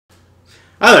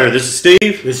Hi there, this is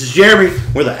Steve. This is Jeremy.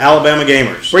 We're the Alabama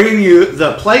Gamers. Bringing you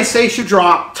the PlayStation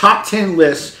Drop Top 10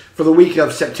 list for the week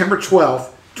of September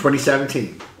 12th,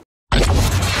 2017. All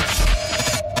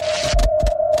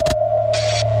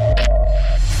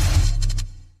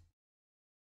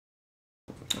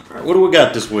right, what do we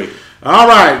got this week? All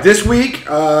right, this week we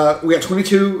got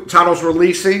 22 titles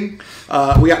releasing.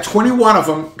 We got 21 of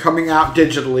them coming out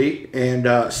digitally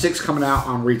and 6 coming out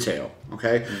on retail.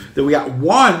 Okay, Then we got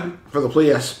 1 for the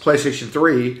PlayStation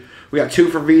 3. We got 2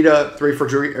 for Vita, 3 for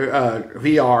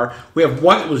VR. We have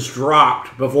 1 that was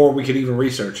dropped before we could even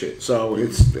research it, so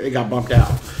it got bumped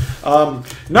out.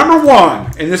 Number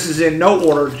 1, and this is in no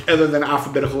order other than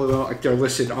alphabetical, like they're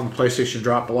listed on the PlayStation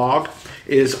Drop blog,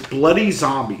 is Bloody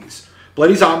Zombies.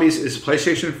 Bloody Zombies is a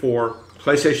PlayStation 4,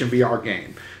 PlayStation VR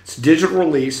game. It's a digital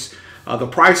release. The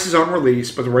price is on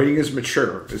release, but the rating is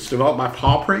mature. It's developed by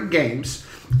Paw Print Games,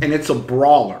 and it's a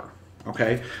brawler.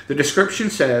 Okay, the description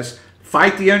says,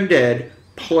 fight the undead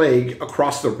plague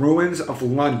across the ruins of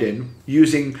London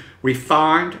using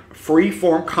refined,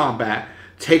 free-form combat,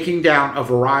 taking down a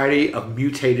variety of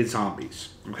mutated zombies.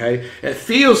 Okay, it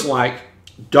feels like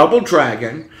Double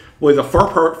Dragon with a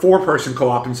 4-person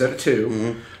co-op instead of 2.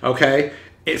 Mm-hmm. Okay,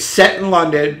 it's set in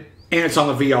London and it's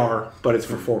on the VR, but it's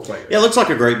for 4 players. Yeah, it looks like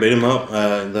a great beat 'em up.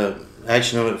 The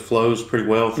action of it flows pretty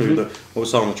well through what we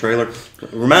saw in the trailer.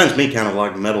 It reminds me kind of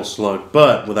like Metal Slug,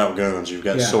 but without guns. You've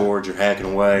got swords, you're hacking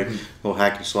away, little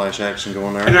hack and slash action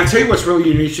going there. And I tell you what's really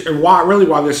unique, and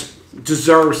why this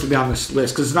deserves to be on this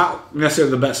list, because it's not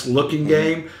necessarily the best looking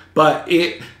game, but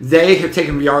they have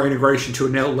taken VR integration to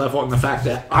another level in the fact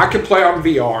that I can play on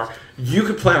VR, you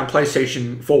can play on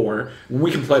PlayStation 4, and we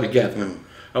can play together.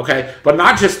 Okay, but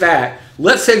not just that.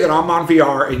 Let's say that I'm on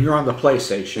VR and you're on the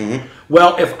PlayStation.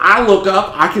 Well, if I look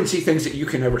up, I can see things that you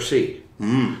can never see.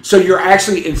 So you're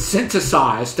actually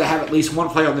incentivized to have at least one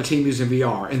player on the team using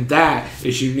VR, and that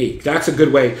is unique. That's a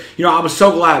good way. You know, I was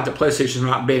so glad that PlayStation's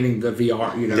not banning the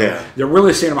VR. You know, they're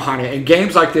really standing behind it. And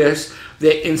games like this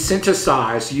that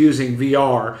incentivize using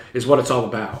VR is what it's all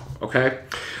about. Okay,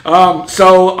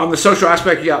 so on the social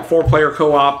aspect, you got 4-player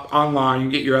co-op online. You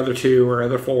can get your other 2 or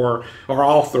other 4 or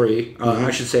all 3,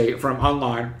 I should say, from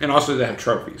online, and also they have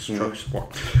trophies, trophy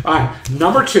support. All right,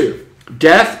 number 2.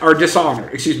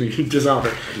 Dishonored.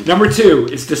 Number 2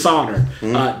 is Dishonored.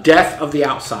 Death of the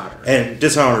Outsider. And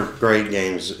Dishonored, great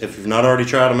games. If you've not already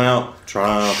tried them out, try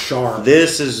them out. Sharp.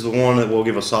 This is the one that we'll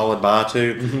give a solid buy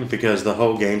to because the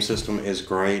whole game system is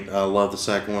great. I love the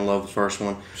second one, love the first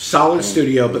one. Solid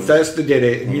studio. Bethesda did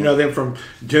it. And you know them from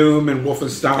Doom and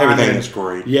Wolfenstein. Everything is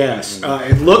great. Yes.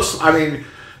 It looks, I mean...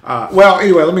 well,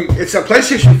 anyway, it's a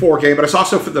PlayStation 4 game, but it's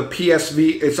also for the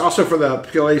PSV. It's also for the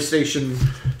PlayStation.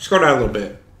 Scroll down a little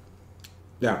bit.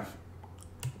 Yeah.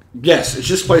 Yes, it's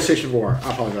just PlayStation 4.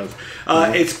 I apologize.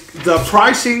 It's the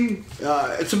pricing.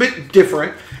 It's a bit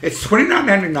different. It's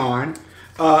 $29.99,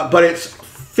 but it's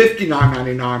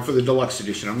 $59.99 for the deluxe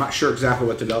edition. I'm not sure exactly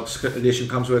what the deluxe edition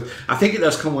comes with. I think it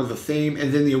does come with a theme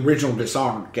and then the original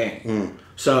Dishonored game.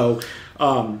 So,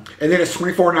 and then it's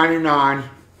 $24.99.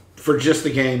 For just the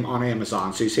game on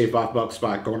Amazon. So you save $5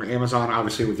 by going to Amazon,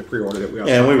 obviously with the pre-order that we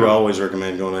also and we would always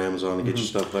recommend going to Amazon to get your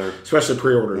stuff there. Especially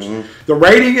pre-orders. The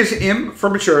rating is M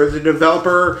for mature. The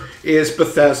developer is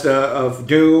Bethesda of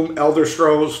Doom, Elder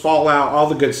Scrolls, Fallout, all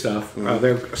the good stuff.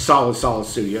 They're a solid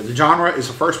studio. The genre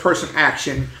is a first-person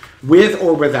action with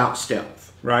or without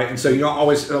stealth. Right? And so you don't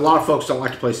always... A lot of folks don't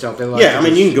like to play stealth. They like I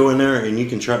mean, you can go in there and you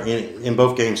can try... In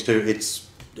both games, too,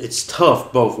 it's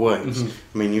tough both ways.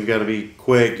 I mean, you've got to be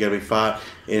quick, you got to be fast,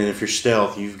 and if you're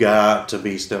stealth, you've got to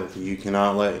be stealthy. You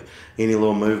cannot let any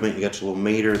little movement. You got your little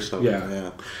meter. So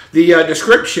The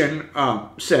description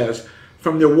says,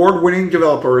 from the award-winning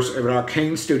developers of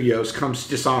Arcane Studios comes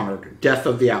Dishonored, Death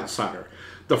of the Outsider,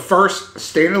 the first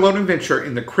standalone adventure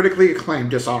in the critically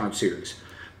acclaimed Dishonored series.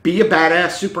 Be a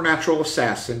badass supernatural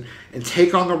assassin and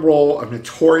take on the role of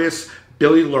notorious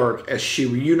Billy Lurk as she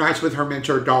reunites with her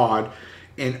mentor Dodd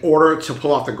in order to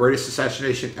pull off the greatest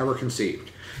assassination ever conceived.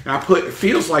 And it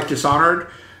feels like Dishonored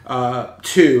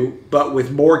 2, but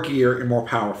with more gear and more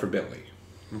power for Billy.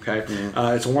 Okay,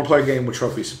 it's a 1-player game with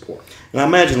trophy support. And I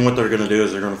imagine what they're going to do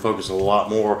is they're going to focus a lot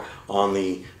more on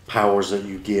the powers that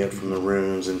you get from the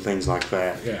runes and things like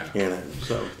that. In it.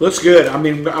 So looks good. I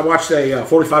mean, I watched a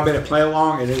 45-minute play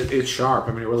along, and it's sharp.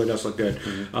 I mean, it really does look good.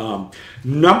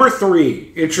 Number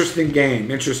 3, interesting game.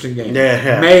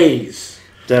 Yeah, Maize.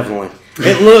 Definitely.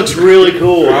 It looks really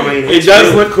cool. I mean, it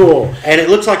does look cool. And it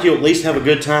looks like you'll at least have a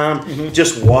good time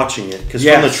just watching it. Because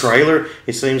from the trailer,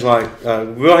 it seems like...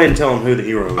 we'll go ahead and tell them who the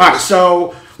hero is. All right,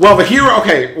 so... Well, the hero...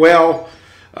 Okay, well...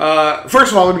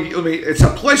 First of all, let me. It's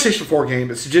a PlayStation 4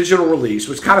 game. It's a digital release,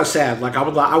 which is kind of sad. Like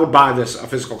I would buy this, a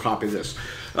physical copy of this.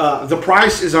 The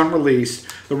price is unreleased.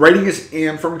 The rating is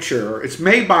M for mature. It's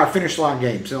made by Finish Line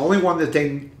Games. The only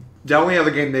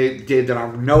other game they did that I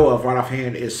know of right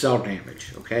offhand is Cell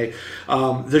Damage. Okay,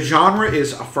 the genre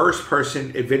is a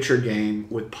first-person adventure game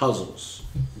with puzzles.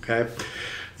 Okay,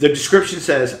 the description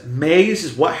says Maize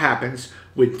is what happens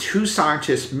when two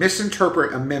scientists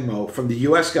misinterpret a memo from the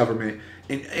U.S. government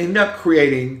and end up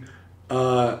creating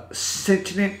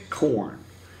sentient corn.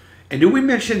 And do we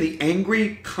mention the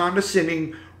angry,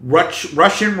 condescending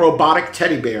Russian robotic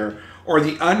teddy bear or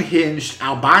the unhinged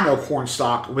albino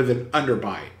cornstalk with an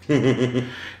underbite?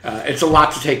 It's a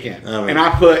lot to take in. And I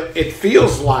put, it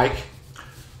feels like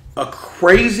a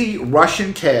crazy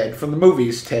Russian Ted from the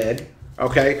movies Ted,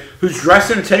 okay, who's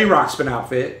dressed in a Teddy Ruxpin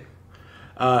outfit,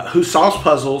 who solves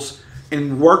puzzles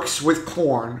and works with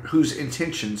corn, whose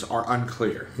intentions are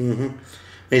unclear. Mm-hmm.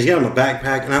 He's got him a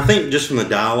backpack, and I think just from the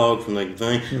dialogue, from the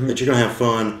thing, that you're going to have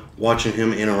fun watching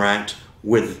him interact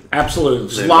with. Absolutely.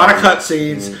 There's a lot of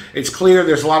cutscenes. Mm-hmm. It's clear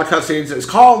there's a lot of cutscenes. It's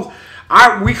called,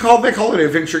 they call it an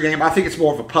adventure game. I think it's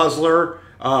more of a puzzler,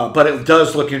 but it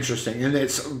does look interesting. And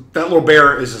it's that little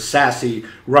bear is a sassy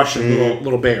Russian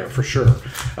little bear, for sure.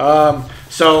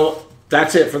 So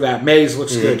that's it for that. Maize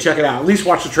looks good. Check it out. At least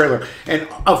watch the trailer. And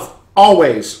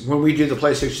always, when we do the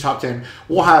PlayStation Top 10,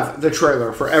 we'll have the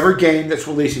trailer for every game that's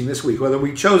releasing this week, whether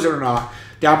we chose it or not,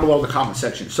 down below in the comment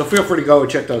section. So feel free to go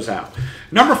and check those out.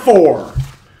 Number 4,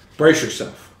 brace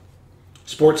yourself.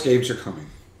 Sports games are coming.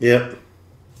 Yep.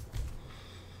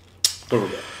 What we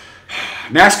got?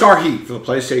 NASCAR Heat for the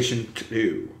PlayStation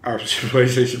 2, or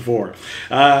PlayStation 4.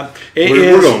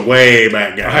 We're going way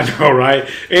back, guys. I know, right?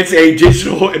 It's a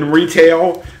digital and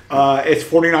retail. It's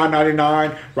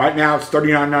 $49.99. Right now, it's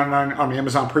 $39.99 on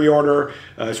Amazon pre-order.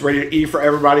 It's rated E for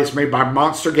everybody. It's made by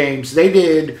Monster Games.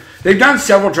 They've done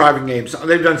several driving games.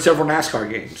 They've done several NASCAR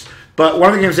games. But one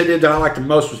of the games they did that I liked the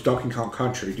most was Donkey Kong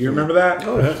Country. Do you remember that?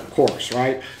 Oh, yeah. Of course,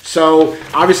 right? So,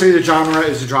 obviously, the genre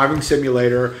is a driving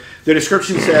simulator. The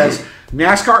description says,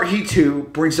 NASCAR Heat 2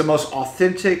 brings the most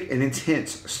authentic and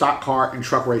intense stock car and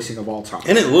truck racing of all time.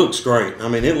 And it looks great. I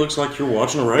mean, it looks like you're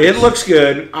watching a race. It looks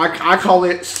good. I call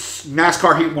it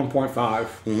NASCAR Heat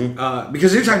 1.5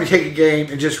 because anytime you take a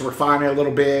game and just refine it a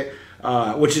little bit,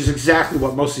 which is exactly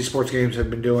what most of these sports games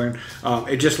have been doing,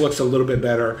 it just looks a little bit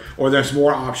better, or there's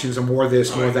more options and more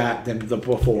this, more that than the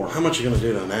before. How much are you going to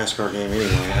do to a NASCAR game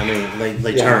anyway? I mean,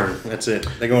 they turn. That's it.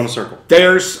 They go in a circle.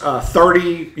 There's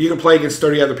 30. You can play against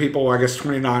 30 other people. I guess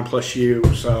 29 plus you.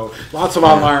 So lots of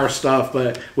online stuff,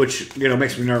 but which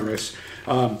makes me nervous.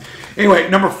 Anyway,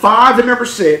 number 5 and number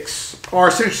 6 are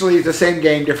essentially the same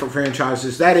game, different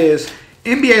franchises. That is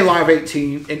NBA Live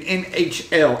 18 and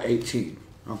NHL 18.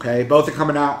 Okay, both are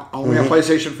coming out only on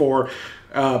PlayStation 4.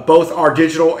 Both are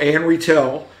digital and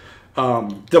retail.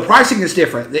 The pricing is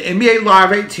different. The NBA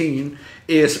Live 18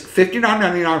 is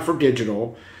 $59.99 for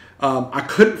digital. I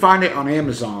couldn't find it on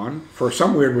Amazon for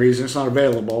some weird reason. It's not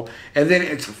available. And then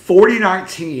it's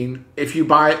 $40.19 if you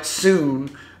buy it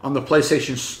soon on the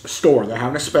PlayStation Store. They're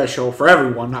having a special for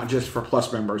everyone, not just for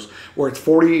Plus members, where it's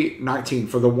 $40.19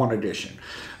 for the one edition.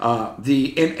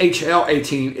 The NHL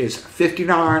 18 is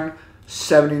 $59,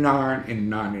 $79,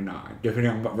 and $99,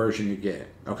 depending on what version you get.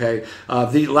 Okay,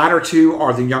 the latter two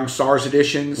are the Young Stars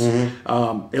editions.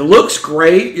 It looks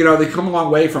great. They come a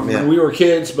long way from when we were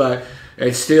kids, but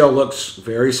it still looks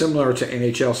very similar to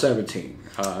NHL 17.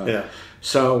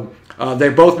 So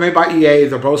they're both made by EA.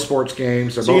 They're both sports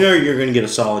games. So you're going to get a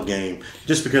solid game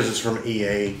just because it's from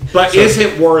EA. But is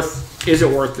it worth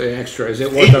the extra? Is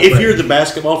it worth if you're the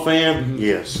basketball fan,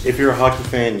 yes. If you're a hockey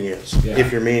fan, yes. Yeah.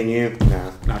 If you're me and you,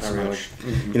 nah, not so really. Much.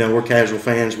 We're casual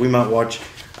fans. We might watch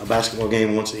a basketball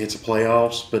game once it hits the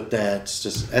playoffs, but that's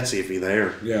iffy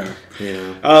there. Yeah.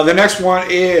 The next one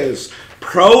is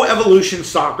Pro Evolution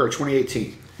Soccer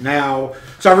 2018. Now,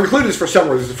 so I've included this for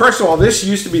several reasons. First of all, this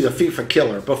used to be the FIFA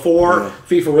killer. Before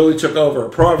FIFA really took over,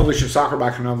 Pro Evolution Soccer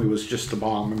by Konami was just the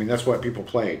bomb. I mean, that's what people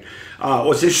played.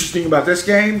 What's interesting about this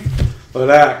game, look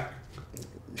at that.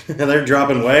 They're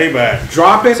dropping way back. So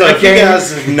if you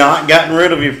guys have not gotten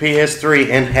rid of your PS3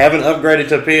 and haven't upgraded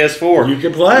to PS4, you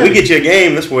can play. We get you a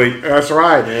game this week. That's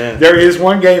right. Yeah. There is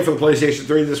one game for the PlayStation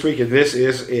 3 this week, and this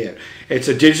is it. It's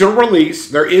a digital release.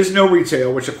 There is no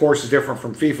retail, which of course is different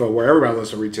from FIFA, where everybody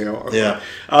lives in retail. Yeah.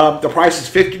 The price is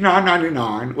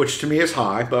 $59.99, which to me is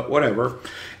high, but whatever.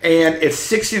 And it's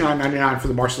 $69.99 for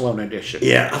the Barcelona edition.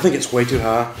 Yeah, I think it's way too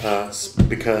high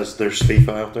because there's FIFA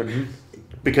out there.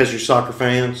 because you're soccer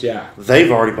fans, Yeah.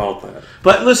 they've already bought that.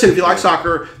 But listen, if you like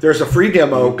soccer, there's a free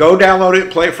demo. Go download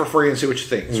it, play it for free, and see what you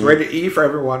think. It's rated E for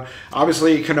everyone.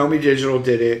 Obviously, Konami Digital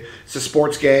did it. It's a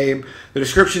sports game. The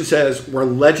description says, where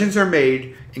legends are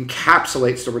made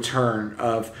encapsulates the return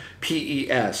of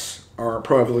PES, or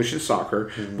Pro Evolution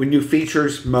Soccer, with new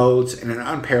features, modes, and an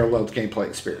unparalleled gameplay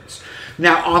experience.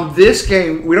 Now, on this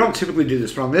game, we don't typically do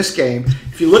this, but on this game,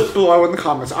 if you look below in the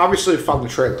comments, obviously you'll find the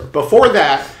trailer. Before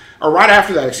that, or right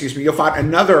after that, excuse me, you'll find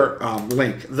another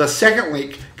link. The second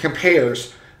link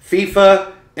compares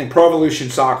FIFA and Pro Evolution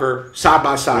Soccer side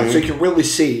by side, so you can really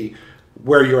see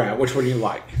where you're at, which one you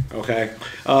like, okay?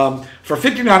 For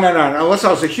 $59.99, unless I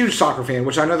was a huge soccer fan,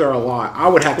 which I know there are a lot, I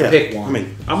would have to pick one. I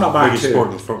mean, I'm not buying two.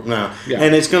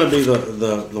 And it's going to be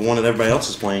the one that everybody else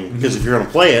is playing, because if you're going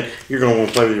to play it, you're going to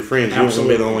want to play with your friends. You're going to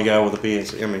be the only guy with a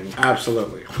PS. I mean,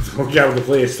 absolutely. The guy with the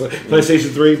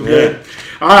PlayStation 3. Yeah.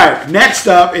 All right, next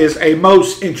up is a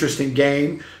most interesting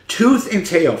game, Tooth and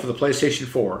Tail for the PlayStation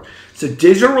 4. It's a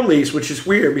digital release, which is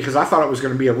weird because I thought it was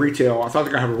going to be a retail. I thought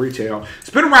they're going to have a retail.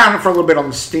 It's been around for a little bit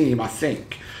on Steam, I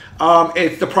think.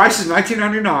 If the price is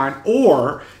 $19.99,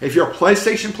 or if you're a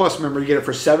PlayStation Plus member, you get it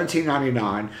for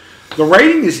 $17.99. The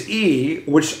rating is E,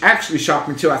 which actually shocked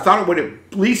me too. I thought it would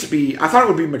at least be, I thought it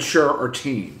would be mature or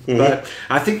teen, but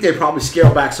I think they probably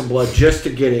scaled back some blood just to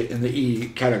get it in the E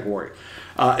category.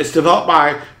 It's developed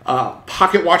by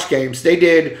Pocket Watch Games. They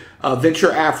did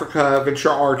Venture Africa, Venture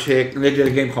Arctic, and they did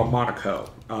a game called Monaco.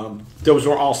 Those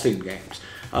were all Steam games.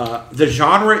 The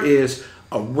genre is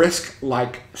a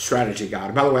risk-like strategy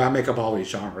guide. By the way, I make up all these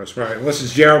genres, right? Unless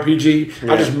it's JRPG,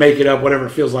 I just make it up, whatever it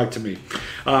feels like to me.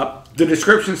 The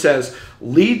description says,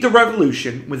 lead the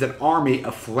revolution with an army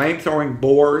of flame-throwing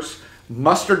boars,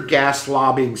 mustard gas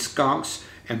lobbying skunks,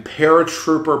 and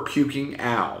paratrooper puking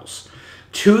owls.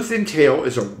 Tooth and Tail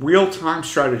is a real-time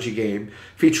strategy game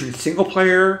featuring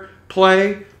single-player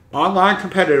play, online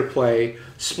competitive play,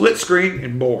 split screen,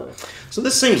 and more. So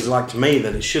this seems like to me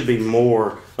that it should be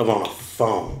more of on a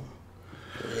phone.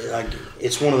 Like,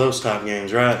 it's one of those type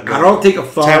games, right? I don't think a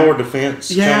phone. Tower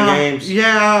defense kind of games.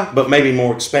 Yeah. But maybe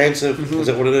more expensive. Is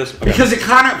that what it is? Okay. Because it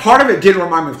kind of, part of it did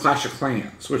remind me of Clash of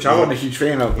Clans, which I wasn't a huge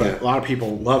fan of, but a lot of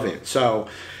people love it. So,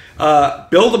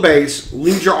 build a base,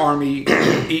 lead your army,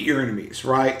 eat your enemies,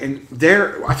 right? And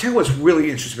I tell you what's really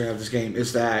interesting about this game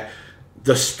is that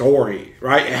the story,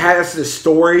 right? It has this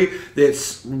story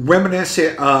that's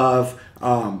reminiscent of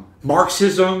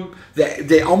Marxism,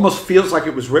 that almost feels like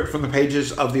it was ripped from the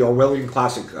pages of the Orwellian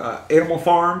classic Animal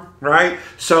Farm, right?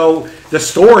 So the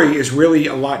story is really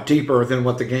a lot deeper than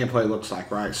what the gameplay looks like,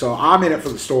 right? So I'm in it for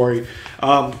the story.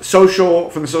 From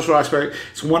the social aspect,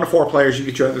 it's 1 to 4 players. You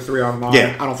get your other 3 online.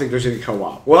 Yeah. I don't think there's any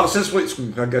co-op. Well, I guess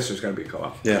there's going to be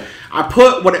co-op. Yeah. I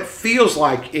put what it feels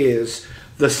like is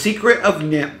The Secret of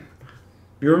Nim.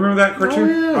 You remember that cartoon?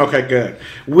 Oh, yeah. Okay, good.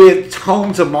 With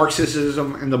tones of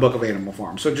Marxism in the Book of Animal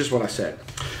Farm. So just what I said.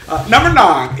 Number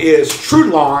 9 is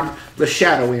Trulon, the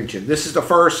Shadow Engine. This is the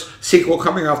first sequel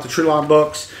coming off the Trulon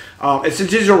books. It's a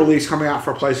digital release coming out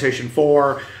for PlayStation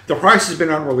 4. The price has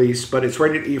been unreleased, but it's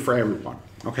rated E for everyone.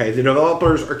 Okay, the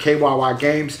developers are KYY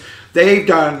Games. They've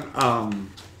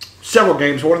done several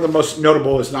games. One of the most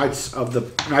notable is Knights of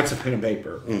Pen and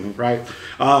Paper, right?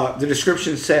 The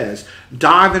description says,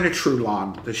 dive into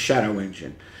Trulon, the Shadow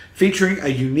Engine, featuring a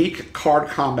unique card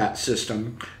combat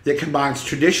system that combines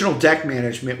traditional deck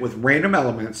management with random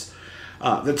elements.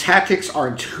 The tactics are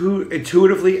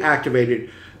intuitively activated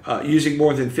using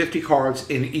more than 50 cards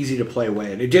in an easy-to-play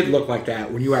way. And it did look like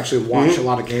that when you actually watched a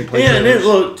lot of gameplay. Yeah, and it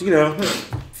looked,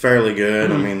 fairly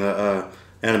good. I mean, the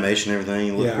animation and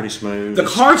everything looked pretty smooth. The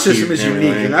card system is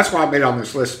unique, and that's why I made it on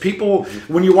this list. People,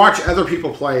 when you watch other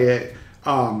people play it,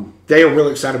 they are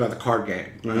really excited about the card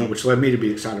game, which led me to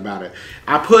be excited about it.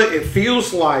 It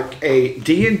feels like a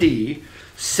D&D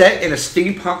set in a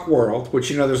steampunk world, which,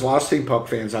 there's a lot of steampunk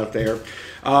fans out there.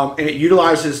 And it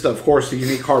utilizes, of course, the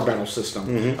unique card battle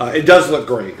system. It does look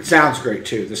great. It sounds great,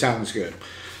 too. The sound is good.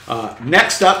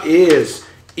 Next up is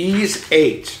Ys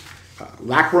 8,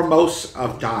 Lacrimosa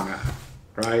of Dana.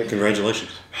 Right? Congratulations.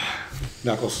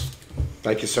 Knuckles.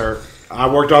 Thank you, sir.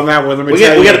 I worked on that with him. We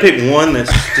got to pick one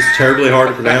that's just terribly hard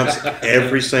to pronounce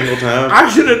every single time. I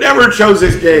should have never chose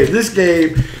this game. This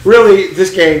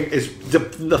game is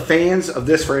the fans of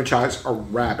this franchise are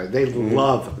rabid. They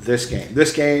love this game.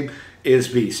 This game is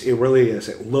beast. It really is.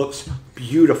 It looks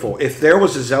beautiful. If there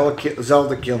was a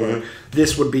Zelda killer,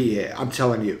 this would be it. I'm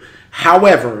telling you.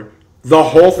 However, the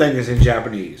whole thing is in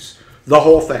Japanese. The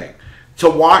whole thing. To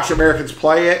watch Americans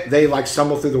play it, they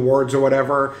stumble through the words or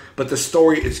whatever, but the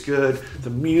story is good.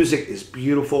 The music is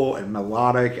beautiful and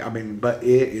melodic. But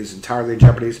it is entirely in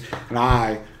Japanese, and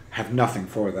I have nothing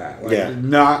for that. Like,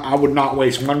 Yeah. I would not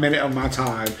waste 1 minute of my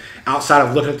time outside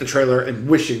of looking at the trailer and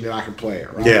wishing that I could play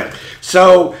it. Right? Yeah.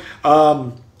 So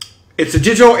it's a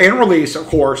digital and release, of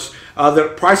course.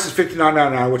 The price is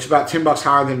 $59.99, which is about $10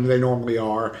 higher than they normally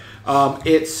are.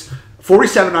 It's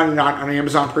 $47.99 on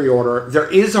Amazon pre-order. There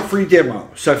is a free demo.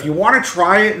 So if you want to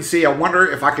try it and see, I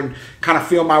wonder if I can kind of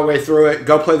feel my way through it,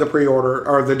 go play the pre-order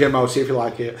or the demo, see if you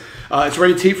like it. It's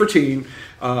rated T for teen.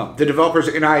 The developers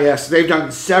at NIS, they've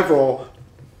done several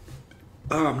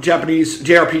Japanese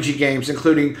JRPG games,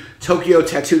 including Tokyo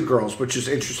Tattooed Girls, which is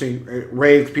interesting. It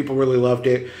raved. People really loved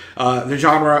it. The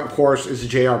genre, of course, is a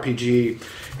JRPG.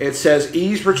 It says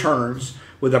Ys returns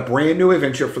with a brand new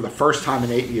adventure for the first time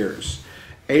in 8 years.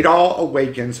 Adol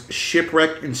awakens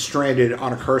shipwrecked and stranded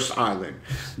on a cursed island.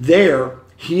 There,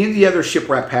 he and the other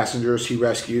shipwrecked passengers he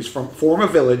rescues form a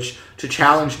village to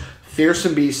challenge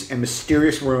fearsome beasts and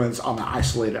mysterious ruins on the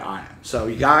isolated island. So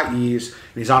you got Ys, and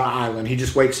he's on an island. He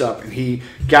just wakes up and he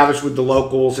gathers with the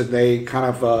locals, and they kind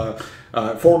of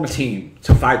form a team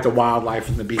to fight the wildlife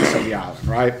and the beasts of the island.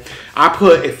 Right?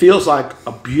 It feels like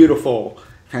a beautiful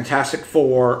Fantastic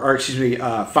Four, or excuse me,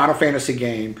 Final Fantasy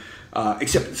game.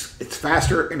 Except it's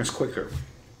faster and it's quicker.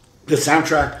 The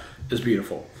soundtrack is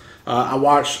beautiful. I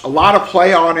watched a lot of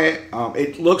play on it.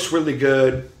 It looks really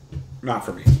good. Not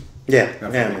for me. Yeah.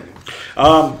 Not for me.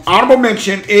 Honorable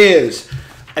mention is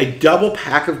a double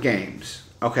pack of games.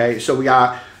 Okay, so we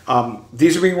got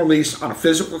these are being released on a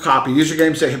physical copy. These are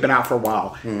games that have been out for a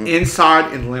while. Mm-hmm.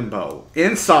 Inside and Limbo.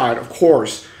 Inside, of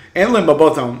course, and Limbo,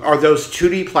 both of them are those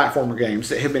 2D platformer games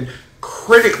that have been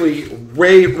critically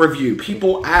rave reviewed.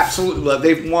 People absolutely love.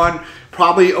 They've won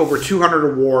probably over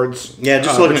 200 awards. Yeah,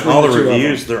 just looking at all the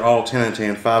reviews, they're all 10 out of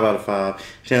 10, 5 out of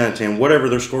 5, 10 out of 10, whatever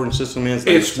their scoring system is.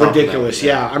 It's ridiculous.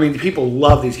 Yeah, I mean, people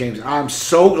love these games. I'm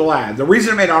so glad. The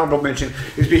reason I made honorable mention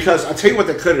is because I'll tell you what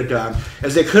they could have done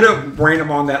is they could have ran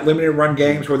them on that limited run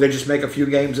games where they just make a few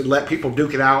games and let people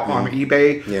duke it out on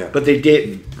eBay. Yeah. But they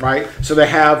didn't, right? So they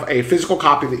have a physical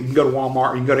copy that you can go to Walmart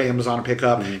or you can go to Amazon and pick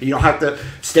up. You don't have to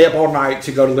stay up all night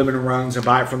to go to limited runs and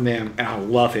buy it from them. And I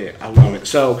love it. I love it.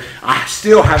 So I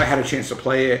still haven't had a chance to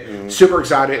play it. Super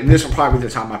excited. And this will probably be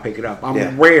the time I pick it up.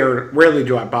 Rarely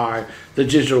do I buy the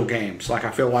digital games. Like,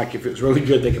 I feel like if it's really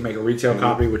good, they can make a retail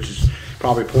copy, which is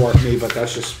probably poor of me, but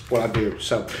that's just what I do.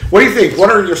 So, what do you think?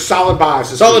 What are your solid buys?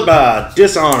 Solid buy,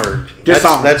 Dishonored.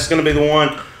 That's going to be the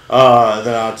one that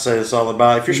I'd say a solid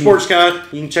buy. If you're a sports guy,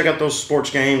 you can check out those sports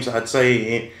games. I'd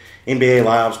say NBA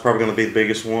Live is probably going to be the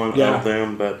biggest one of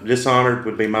them, but Dishonored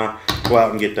would be my go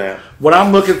out and get that. What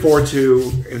I'm looking forward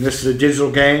to, and this is a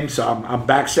digital game, so I'm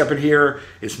backstepping here,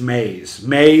 is Maize.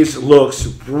 Maize looks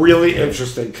really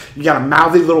interesting. You got a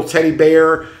mouthy little teddy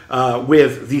bear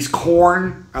with these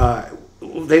corn.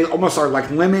 They almost are like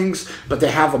lemmings, but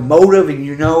they have a motive,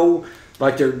 and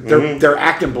like they're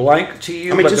acting blank to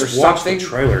you. I mean, but just there's watch something. the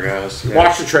trailer, guys. Yeah.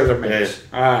 Watch the trailer, Maize.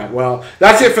 Yeah. All right, well,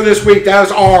 that's it for this week. That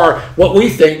is what we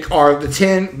think are the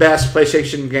 10 best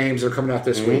PlayStation games that are coming out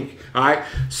this week. All right,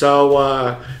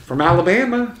 so from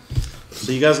Alabama.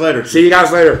 See you guys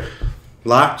later.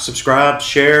 Like, subscribe,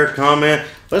 share, comment.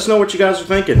 Let us know what you guys are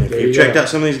thinking. If you've checked out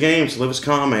some of these games, leave us a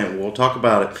comment. We'll talk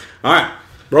about it. All right.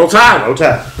 Roll Tide.